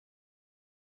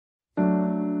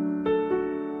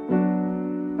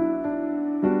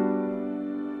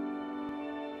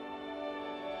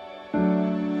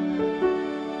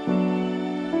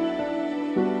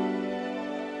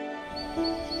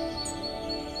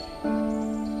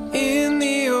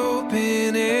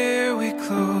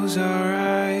close our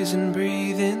eyes and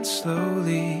breathe in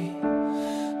slowly.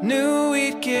 Knew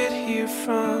we'd get here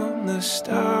from the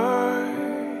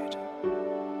start.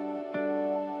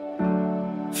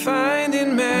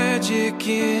 Finding magic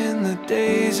in the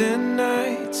days and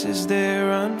nights as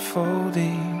they're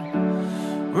unfolding.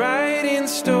 Writing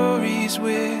stories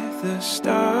with the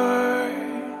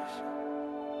stars.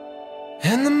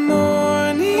 And the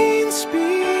morning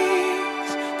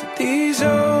speaks to these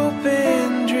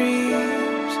open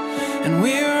dreams, and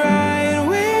we're right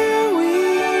where we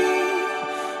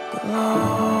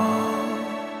belong.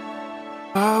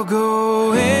 I'll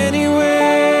go anywhere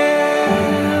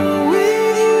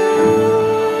with you,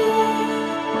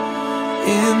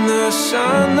 in the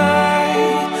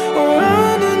sunlight or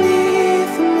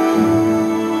underneath the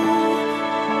moon.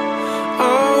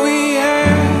 All we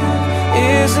have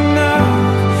is enough.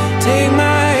 Take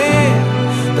my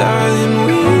hand, darling,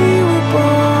 we were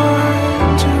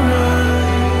born to run.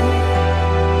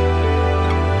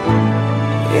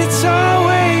 It's all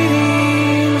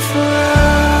waiting for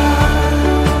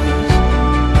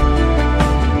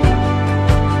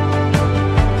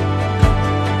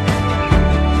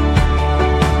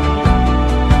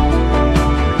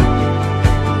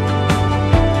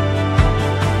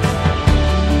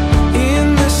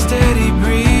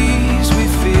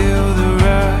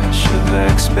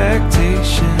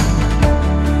expectation.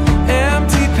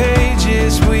 Empty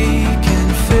pages we can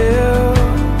fill.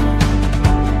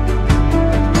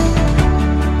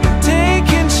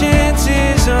 Taking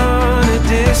chances on a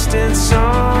distant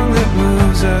song that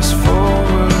moves us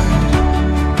forward.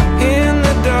 In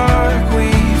the dark we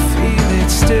feel it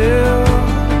still.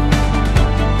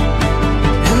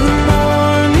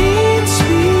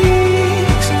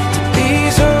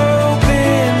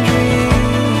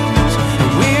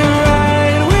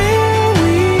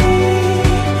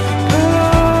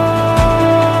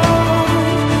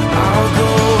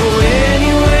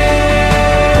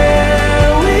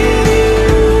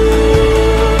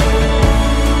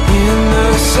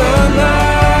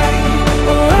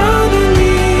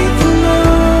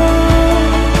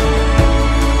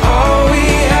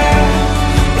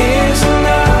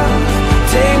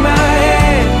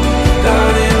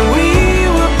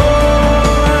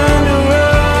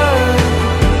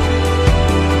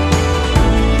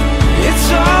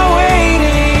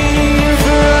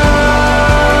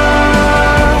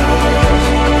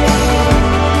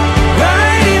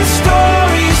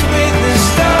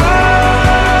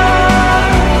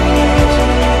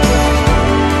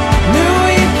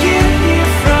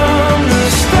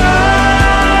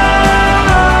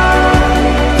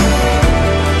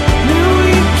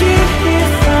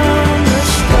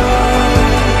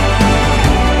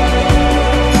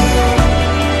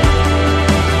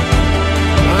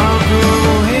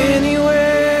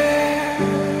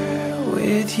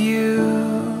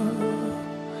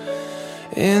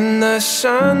 In the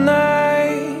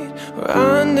sunlight or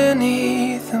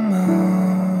underneath the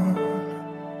moon.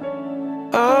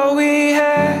 All we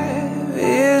have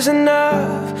is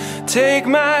enough. Take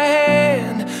my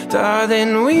hand,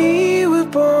 darling, we were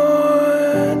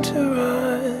born to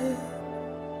run.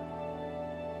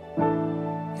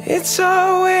 It's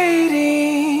all waiting.